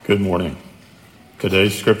Good morning.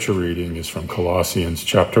 Today's scripture reading is from Colossians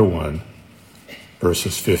chapter 1,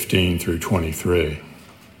 verses 15 through 23.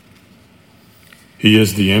 He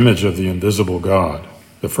is the image of the invisible God,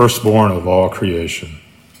 the firstborn of all creation.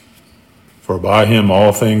 For by him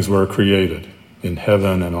all things were created, in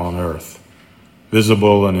heaven and on earth,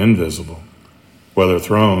 visible and invisible, whether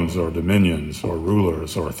thrones or dominions or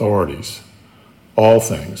rulers or authorities. All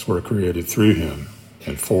things were created through him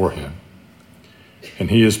and for him.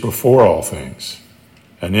 And he is before all things,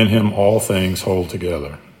 and in him all things hold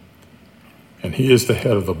together. And he is the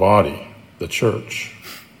head of the body, the church.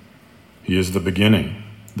 He is the beginning,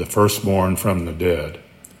 the firstborn from the dead,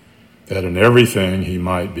 that in everything he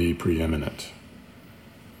might be preeminent.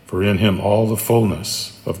 For in him all the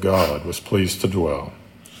fullness of God was pleased to dwell,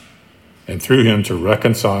 and through him to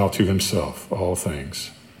reconcile to himself all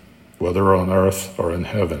things, whether on earth or in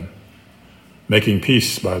heaven, making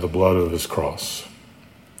peace by the blood of his cross.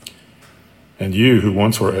 And you who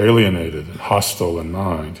once were alienated and hostile in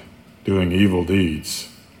mind, doing evil deeds,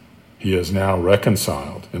 he is now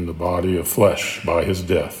reconciled in the body of flesh by his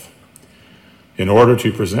death, in order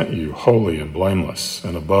to present you holy and blameless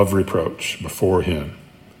and above reproach before him,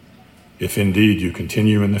 if indeed you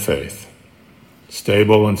continue in the faith,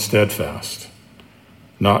 stable and steadfast,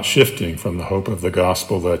 not shifting from the hope of the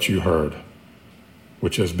gospel that you heard,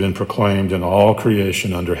 which has been proclaimed in all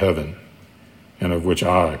creation under heaven, and of which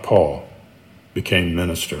I, Paul, became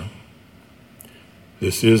minister.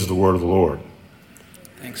 This is the word of the Lord.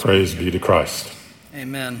 Thanks. Praise be to Christ.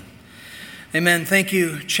 Amen. Amen. Thank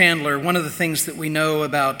you, Chandler. One of the things that we know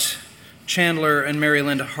about Chandler and Mary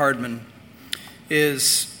Linda Hardman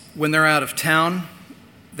is when they're out of town,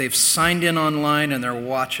 they've signed in online and they're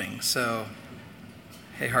watching. So,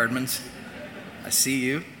 hey, Hardmans, I see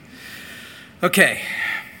you. Okay.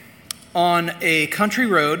 On a country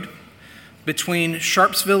road between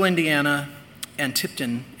Sharpsville, Indiana, and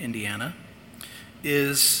Tipton, Indiana,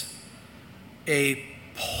 is a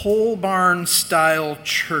pole barn style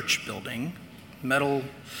church building, metal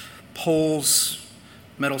poles,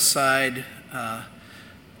 metal side,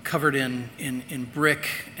 covered in brick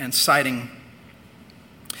and siding,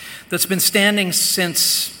 that's been standing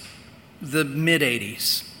since the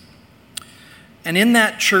mid-'80s. And in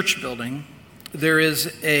that church building, there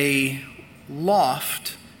is a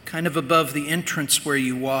loft kind of above the entrance where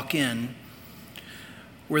you walk in,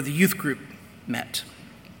 where the youth group met.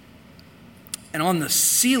 And on the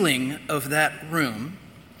ceiling of that room,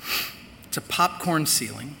 it's a popcorn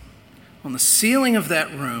ceiling, on the ceiling of that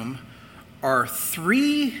room are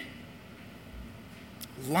 3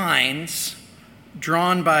 lines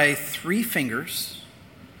drawn by 3 fingers,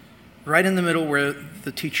 right in the middle where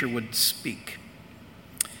the teacher would speak.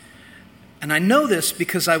 And I know this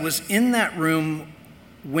because I was in that room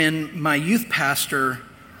when my youth pastor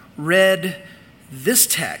read this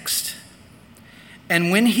text.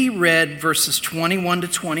 And when he read verses 21 to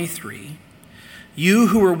 23, you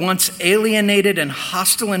who were once alienated and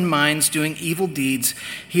hostile in minds doing evil deeds,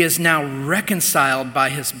 he is now reconciled by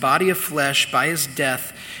his body of flesh, by his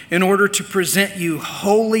death, in order to present you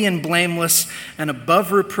holy and blameless and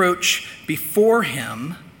above reproach before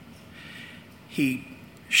him. He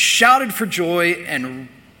shouted for joy and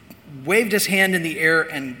waved his hand in the air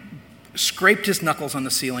and scraped his knuckles on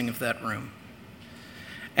the ceiling of that room.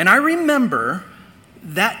 And I remember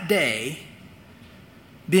that day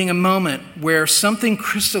being a moment where something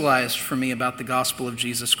crystallized for me about the gospel of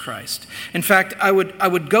Jesus Christ. In fact, I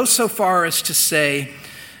would go so far as to say,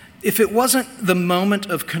 if it wasn't the moment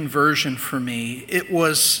of conversion for me, it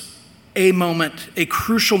was a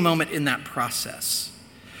crucial moment in that process.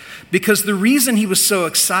 Because the reason he was so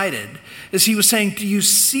excited is he was saying, do you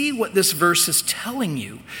see what this verse is telling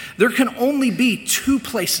you? There can only be 2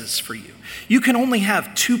 places for you. You can only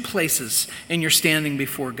have 2 places in your standing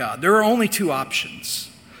before God. There are only 2 options.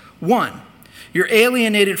 1, you're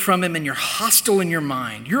alienated from him and you're hostile in your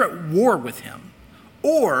mind. You're at war with him.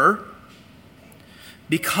 Or,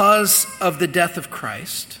 because of the death of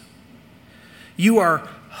Christ, you are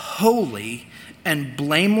holy and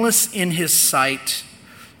blameless in his sight,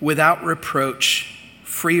 without reproach,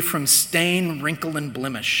 free from stain, wrinkle, and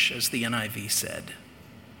blemish, as the NIV said.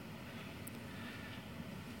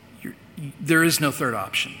 There is no third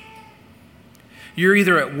option. You're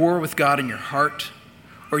either at war with God in your heart,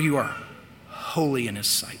 or you are holy in his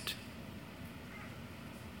sight.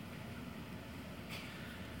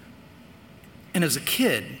 And as a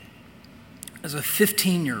kid, as a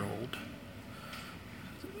 15-year-old,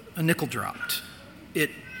 a nickel dropped.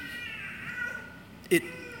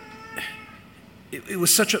 It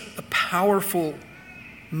was such a powerful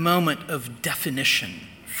moment of definition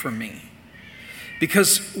for me.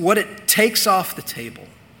 Because what it takes off the table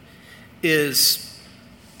is,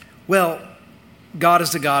 well, God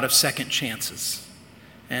is a God of second chances.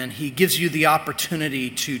 And he gives you the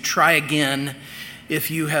opportunity to try again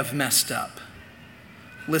if you have messed up.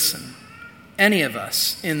 Listen, any of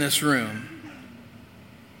us in this room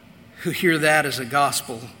who hear that as a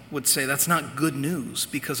gospel would say that's not good news,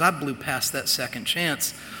 because I blew past that second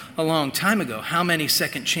chance a long time ago. How many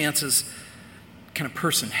second chances can a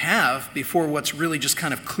person have before what's really just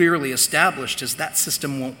kind of clearly established is that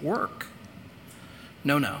system won't work?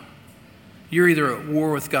 No. You're either at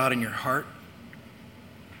war with God in your heart,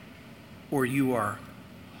 or you are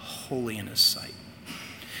holy in his sight.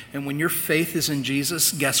 And when your faith is in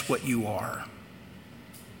Jesus, guess what you are?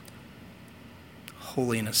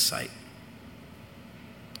 Holy in his sight.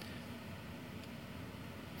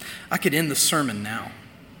 I could end the sermon now,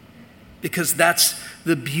 because that's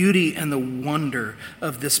the beauty and the wonder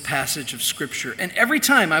of this passage of Scripture. And every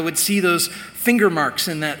time I would see those finger marks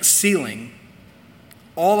in that ceiling,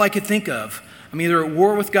 all I could think of, I'm either at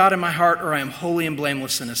war with God in my heart, or I am holy and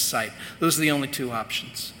blameless in his sight. Those are the only two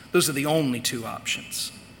options.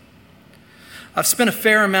 I've spent a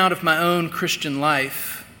fair amount of my own Christian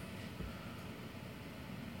life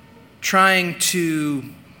trying to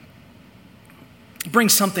bring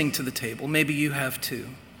something to the table. Maybe you have too.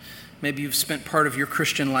 Maybe you've spent part of your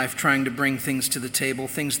Christian life trying to bring things to the table,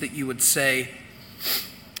 things that you would say,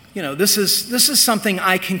 this is something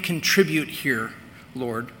I can contribute here,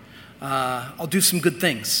 Lord. I'll do some good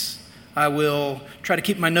things. I will try to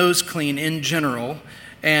keep my nose clean in general,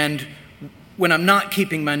 and when I'm not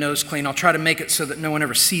keeping my nose clean, I'll try to make it so that no one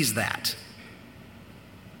ever sees that.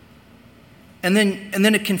 And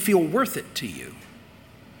then it can feel worth it to you.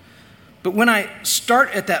 But when I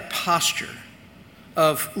start at that posture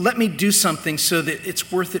of let me do something so that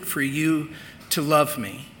it's worth it for you to love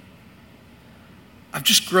me, I've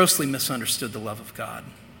just grossly misunderstood the love of God.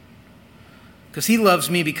 Because he loves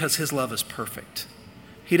me because his love is perfect.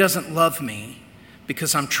 He doesn't love me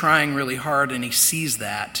because I'm trying really hard and he sees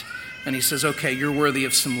that and he says, okay, you're worthy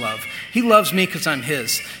of some love. He loves me because I'm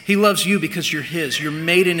his. He loves you because you're his. You're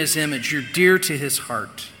made in his image. You're dear to his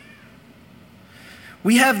heart.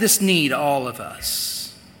 We have this need, all of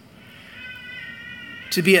us,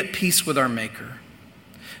 to be at peace with our Maker.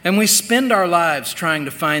 And we spend our lives trying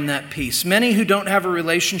to find that peace. Many who don't have a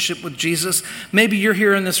relationship with Jesus, maybe you're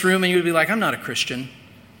here in this room and you'd be like, I'm not a Christian.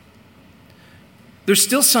 There's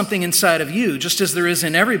still something inside of you, just as there is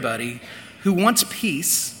in everybody, who wants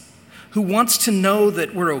peace, who wants to know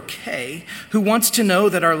that we're okay, who wants to know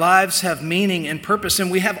that our lives have meaning and purpose.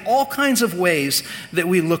 And we have all kinds of ways that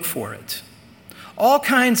we look for it. All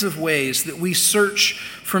kinds of ways that we search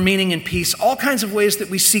for meaning and peace. All kinds of ways that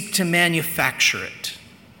we seek to manufacture it.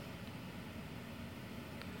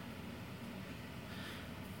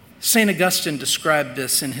 St. Augustine described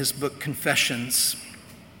this in his book, Confessions.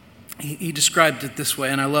 He described it this way,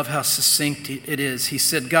 and I love how succinct it is. He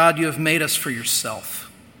said, God, you have made us for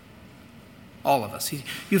yourself. All of us.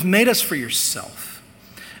 You've made us for yourself.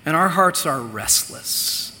 And our hearts are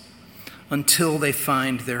restless until they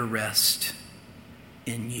find their rest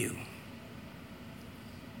in you.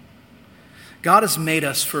 God has made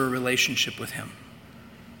us for a relationship with him.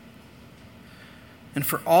 And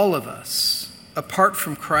for all of us, apart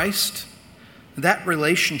from Christ, that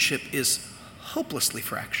relationship is hopelessly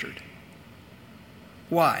fractured.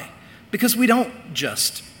 Why? Because we don't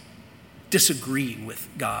just disagree with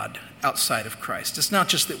God outside of Christ. It's not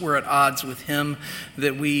just that we're at odds with him,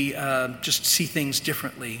 that we just see things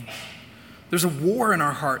differently. There's a war in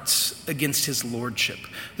our hearts against his lordship.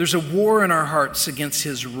 There's a war in our hearts against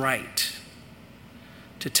his right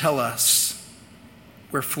to tell us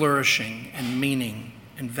where flourishing and meaning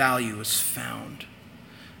and value is found.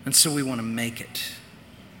 And so we want to make it.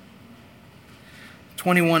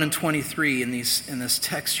 21 and 23 in this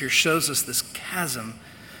text here shows us this chasm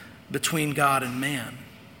between God and man.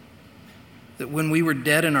 That when we were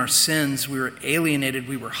dead in our sins, we were alienated,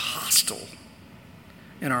 we were hostile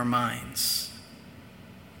in our minds.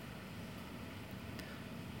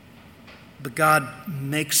 But God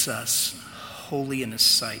makes us holy in his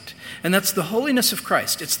sight. And that's the holiness of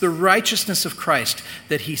Christ. It's the righteousness of Christ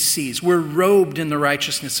that he sees. We're robed in the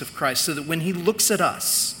righteousness of Christ so that when he looks at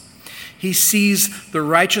us, he sees the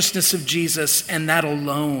righteousness of Jesus and that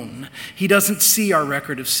alone. He doesn't see our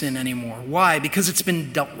record of sin anymore. Why? Because it's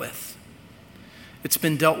been dealt with. It's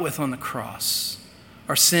been dealt with on the cross.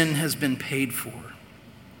 Our sin has been paid for.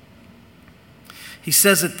 He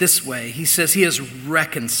says it this way. He says he has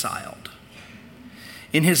reconciled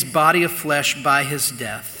in his body of flesh by his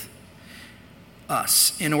death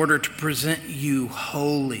us in order to present you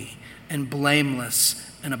holy and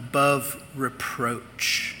blameless and above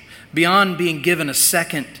reproach, beyond being given a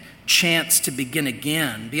second chance to begin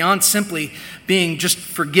again, beyond simply being just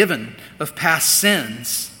forgiven of past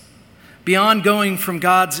sins, beyond going from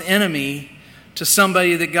God's enemy to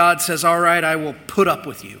somebody that God says, all right, I will put up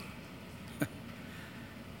with you.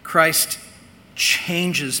 Christ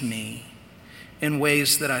changes me in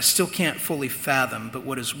ways that I still can't fully fathom, but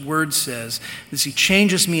what his word says is he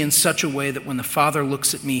changes me in such a way that when the Father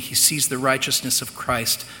looks at me, he sees the righteousness of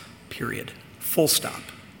Christ, period. Full stop.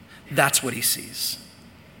 That's what he sees.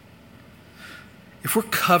 If we're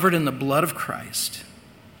covered in the blood of Christ,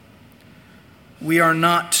 we are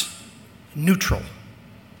not neutral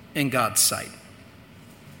in God's sight.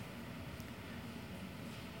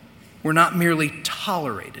 We're not merely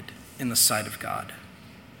tolerated in the sight of God.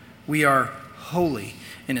 We are holy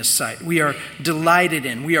in his sight. We are delighted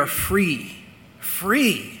in. We are free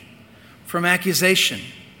from accusation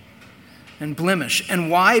and blemish. And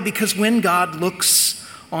why? Because when God looks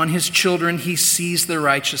on his children, he sees the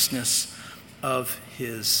righteousness of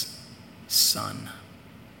his Son.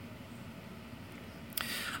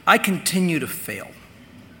 I continue to fail.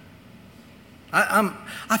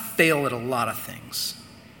 I fail at a lot of things.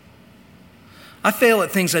 I fail at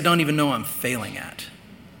things I don't even know I'm failing at,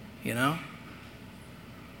 you know?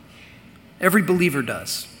 Every believer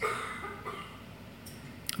does.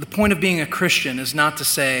 The point of being a Christian is not to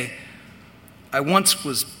say, I once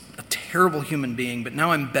was a terrible human being, but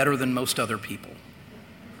now I'm better than most other people.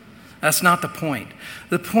 That's not the point.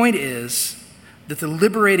 The point is that the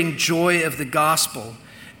liberating joy of the gospel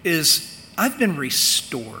is I've been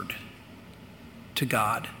restored to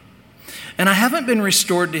God. And I haven't been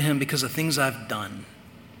restored to him because of things I've done.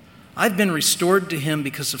 I've been restored to him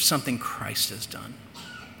because of something Christ has done.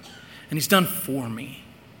 And he's done for me.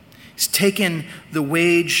 He's taken the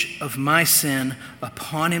wage of my sin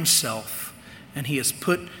upon himself, and he has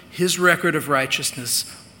put his record of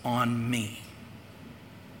righteousness on me.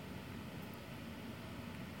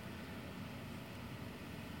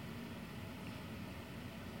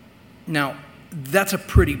 Now, that's a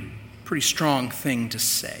pretty strong thing to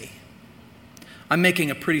say. I'm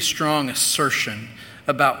making a pretty strong assertion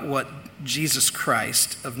about what Jesus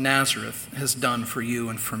Christ of Nazareth has done for you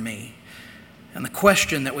and for me. And the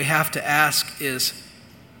question that we have to ask is,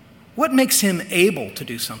 what makes him able to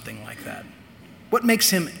do something like that? What makes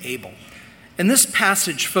him able? And this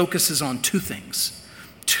passage focuses on two things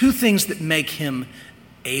that make him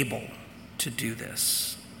able to do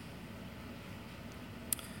this.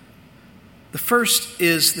 The first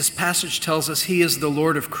is this passage tells us he is the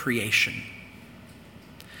Lord of creation.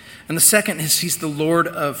 And the second is he's the Lord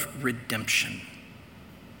of redemption.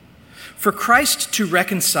 For Christ to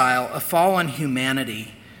reconcile a fallen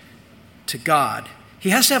humanity to God,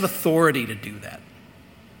 he has to have authority to do that.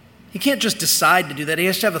 He can't just decide to do that. He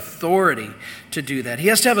has to have authority to do that. He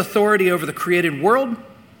has to have authority over the created world,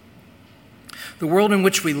 the world in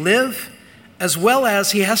which we live, as well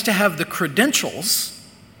as he has to have the credentials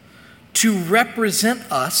to represent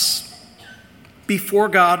us before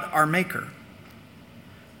God, our Maker.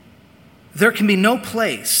 There can be no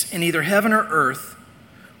place in either heaven or earth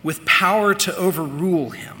with power to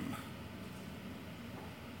overrule him.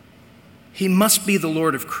 He must be the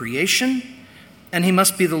Lord of creation, and he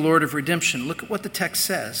must be the Lord of redemption. Look at what the text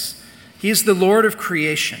says. He is the Lord of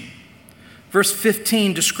creation. Verse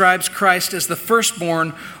 15 describes Christ as the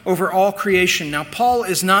firstborn over all creation. Now, Paul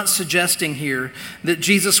is not suggesting here that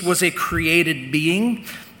Jesus was a created being,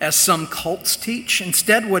 as some cults teach.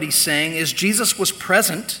 Instead, what he's saying is Jesus was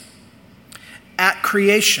present at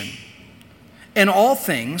creation. And all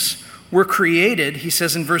things were created, he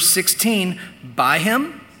says in verse 16, by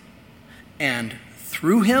him and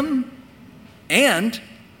through him and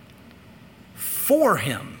for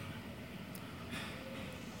him.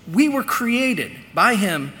 We were created by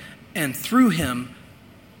him and through him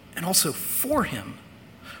and also for him,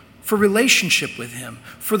 for relationship with him,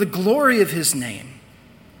 for the glory of his name.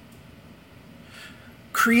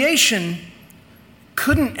 Creation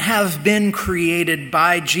couldn't have been created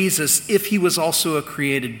by Jesus if he was also a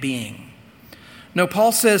created being. No,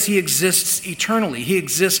 Paul says he exists eternally. He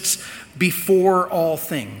exists before all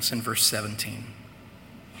things in verse 17.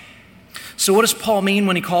 So what does Paul mean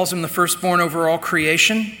when he calls him the firstborn over all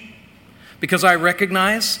creation? Because I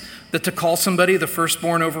recognize that to call somebody the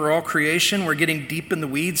firstborn over all creation, we're getting deep in the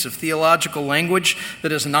weeds of theological language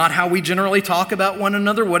that is not how we generally talk about one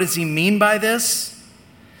another. What does he mean by this?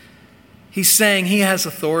 He's saying he has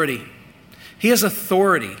authority. He has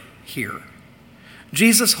authority here.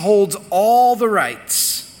 Jesus holds all the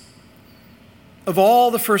rights of all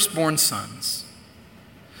the firstborn sons.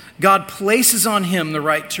 God places on him the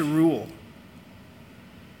right to rule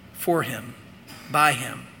for him, by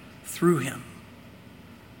him, through him,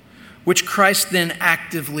 which Christ then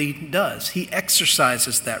actively does. He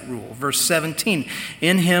exercises that rule. Verse 17,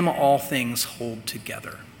 in him all things hold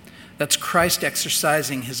together. That's Christ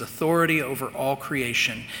exercising his authority over all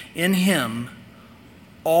creation. In him,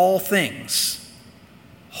 all things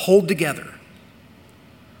hold together.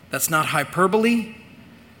 That's not hyperbole,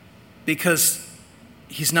 because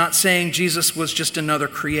he's not saying Jesus was just another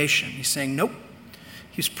creation. He's saying, nope,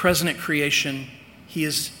 he's present at creation. He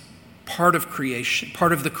is part of creation,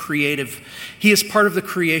 part of the creative. He is part of the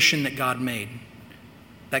creation that God made.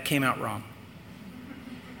 That came out wrong.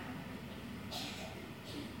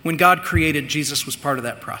 When God created, Jesus was part of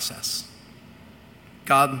that process.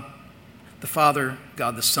 God the Father,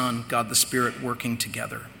 God the Son, God the Spirit working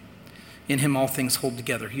together. In him all things hold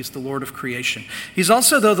together. He's the Lord of creation. He's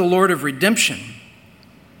also, though, the Lord of redemption.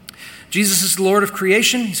 Jesus is the Lord of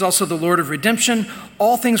creation. He's also the Lord of redemption.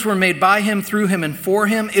 All things were made by him, through him, and for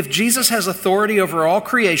him. If Jesus has authority over all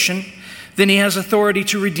creation, then he has authority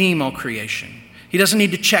to redeem all creation. He doesn't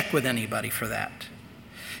need to check with anybody for that.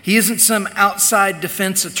 He isn't some outside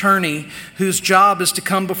defense attorney whose job is to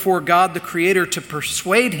come before God the Creator to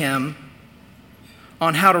persuade him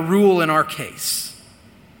on how to rule in our case.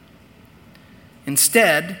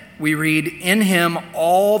 Instead, we read, in him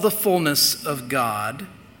all the fullness of God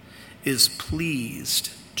is pleased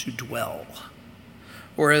to dwell.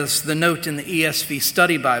 Or as the note in the ESV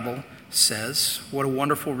Study Bible says, what a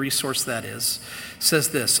wonderful resource that is, says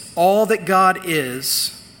this, all that God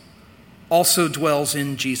is also dwells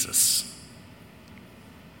in Jesus.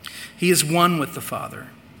 He is one with the Father.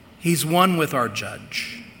 He's one with our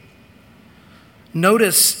judge.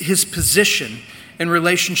 Notice his position in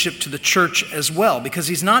relationship to the church as well, because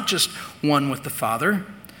he's not just one with the Father,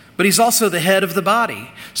 but he's also the head of the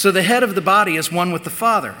body. So the head of the body is one with the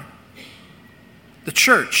Father. The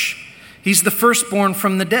church. He's the firstborn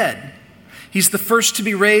from the dead. He's the first to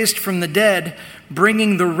be raised from the dead,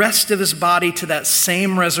 bringing the rest of his body to that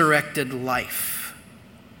same resurrected life.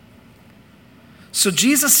 So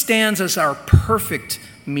Jesus stands as our perfect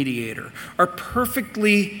mediator, our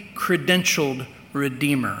perfectly credentialed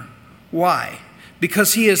Redeemer. Why?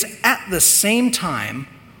 Because he is at the same time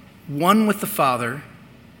one with the Father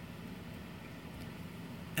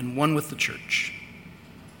and one with the church.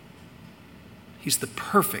 He's the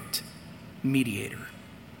perfect mediator.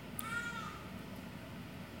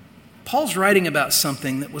 Paul's writing about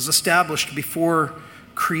something that was established before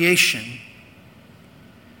creation.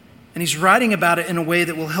 And he's writing about it in a way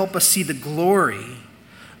that will help us see the glory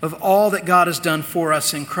of all that God has done for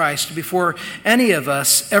us in Christ before any of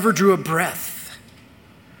us ever drew a breath.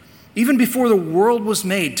 Even before the world was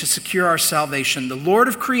made to secure our salvation, the Lord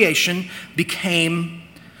of creation became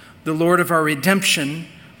the Lord of our redemption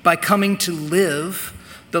by coming to live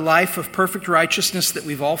the life of perfect righteousness that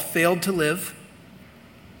we've all failed to live,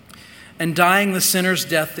 and dying the sinner's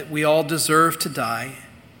death that we all deserve to die.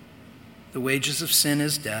 The wages of sin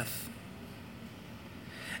is death.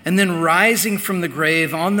 And then rising from the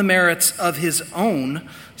grave on the merits of his own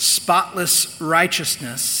spotless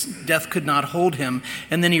righteousness. Death could not hold him,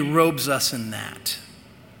 and then he robes us in that.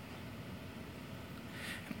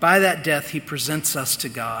 By that death, he presents us to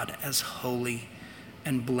God as holy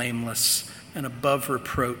and blameless and above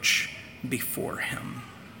reproach before him.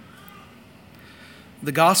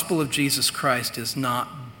 The gospel of Jesus Christ is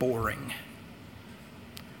not boring.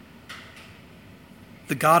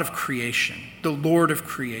 The God of creation, the Lord of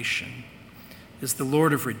creation, is the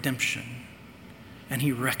Lord of redemption, and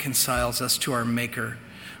he reconciles us to our Maker,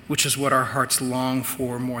 which is what our hearts long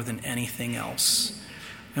for more than anything else.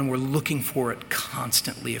 And we're looking for it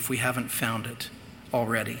constantly if we haven't found it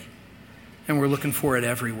already. And we're looking for it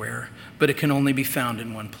everywhere, but it can only be found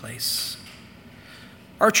in one place.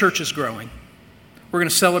 Our church is growing. We're going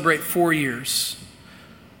to celebrate 4 years.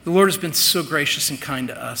 The Lord has been so gracious and kind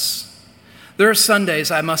to us. There are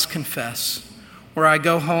Sundays, I must confess, where I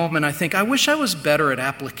go home and I think, I wish I was better at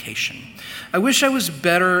application. I wish I was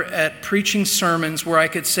better at preaching sermons where I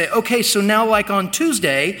could say, okay, so now like on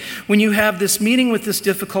Tuesday, when you have this meeting with this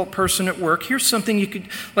difficult person at work, here's something you could,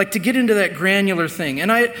 like to get into that granular thing.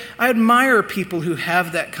 And I admire people who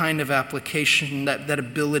have that kind of application, that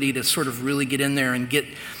ability to sort of really get in there and get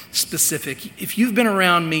specific. If you've been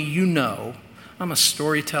around me, you know I'm a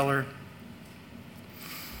storyteller.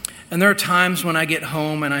 And there are times when I get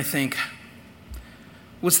home and I think,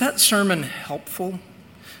 was that sermon helpful?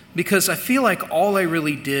 Because I feel like all I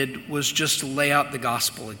really did was just lay out the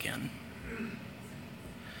gospel again.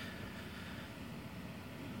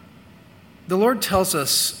 The Lord tells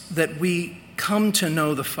us that we come to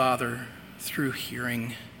know the Father through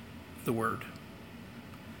hearing the word.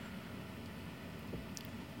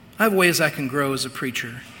 I have ways I can grow as a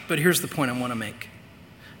preacher, but here's the point I want to make.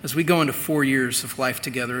 As we go into 4 years of life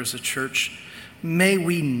together as a church, may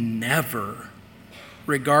we never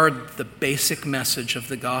regard the basic message of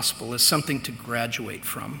the gospel as something to graduate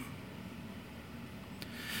from.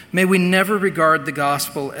 May we never regard the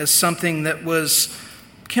gospel as something that was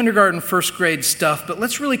kindergarten, first grade stuff, but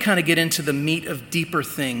let's really kind of get into the meat of deeper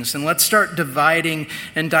things, and let's start dividing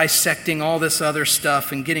and dissecting all this other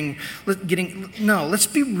stuff and let's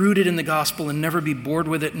be rooted in the gospel and never be bored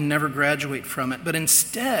with it and never graduate from it. But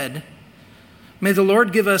instead, may the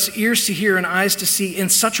Lord give us ears to hear and eyes to see in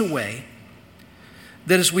such a way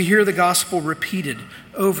that as we hear the gospel repeated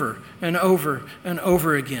over and over and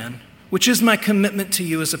over again, which is my commitment to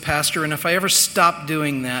you as a pastor, and if I ever stop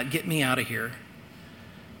doing that, get me out of here,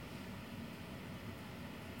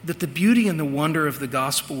 that the beauty and the wonder of the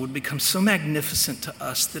gospel would become so magnificent to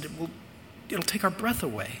us that it'll take our breath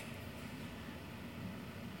away.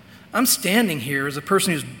 I'm standing here as a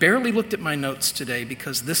person who's barely looked at my notes today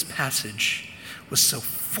because this passage was so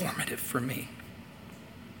formative for me.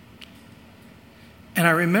 And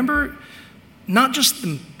I remember not just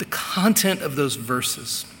the content of those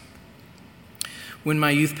verses when my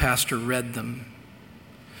youth pastor read them,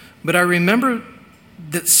 but I remember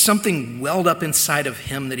that something welled up inside of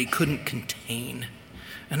him that he couldn't contain.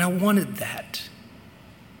 And I wanted that.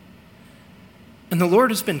 And the Lord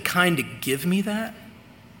has been kind to give me that.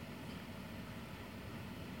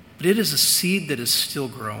 But it is a seed that is still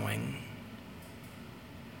growing.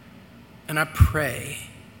 And I pray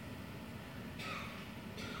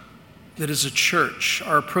that as a church,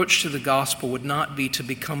 our approach to the gospel would not be to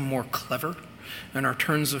become more clever in our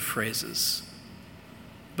turns of phrases,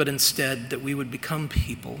 but instead that we would become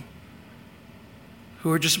people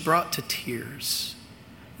who are just brought to tears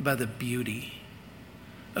by the beauty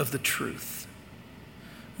of the truth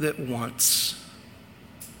that once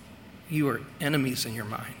you were enemies in your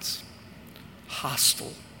minds,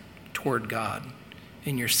 hostile toward God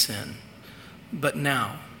in your sin, but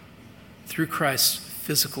now, through Christ's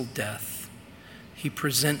physical death, he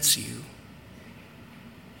presents you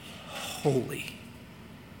holy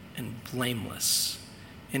and blameless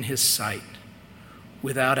in his sight,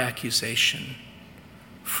 without accusation,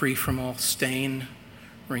 free from all stain,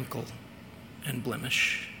 wrinkle, and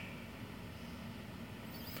blemish.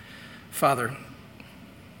 Father,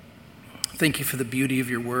 thank you for the beauty of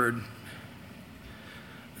your word.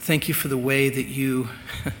 Thank you for the way that you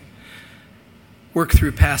work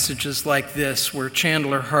through passages like this, where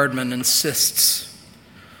Chandler Hardman insists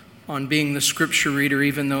on being the scripture reader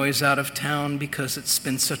even though he's out of town, because it's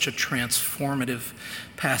been such a transformative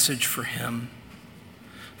passage for him.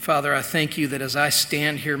 Father, I thank you that as I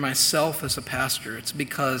stand here myself as a pastor, it's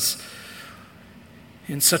because,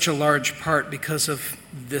 in such a large part, because of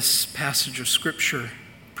this passage of scripture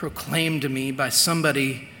proclaimed to me by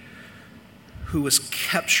somebody who was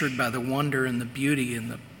captured by the wonder and the beauty and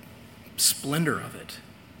the splendor of it.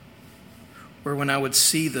 Where when I would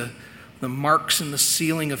see the marks in the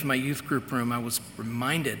ceiling of my youth group room, I was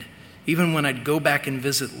reminded, even when I'd go back and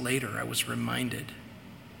visit later, I was reminded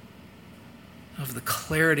of the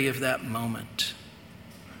clarity of that moment,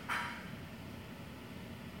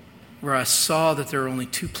 where I saw that there are only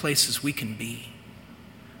two places we can be,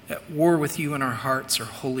 at war with you in our hearts or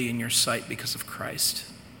holy in your sight because of Christ.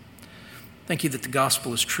 Thank you that the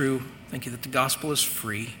gospel is true. Thank you that the gospel is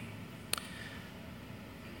free.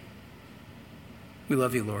 We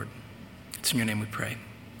love you, Lord. It's in your name we pray.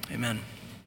 Amen.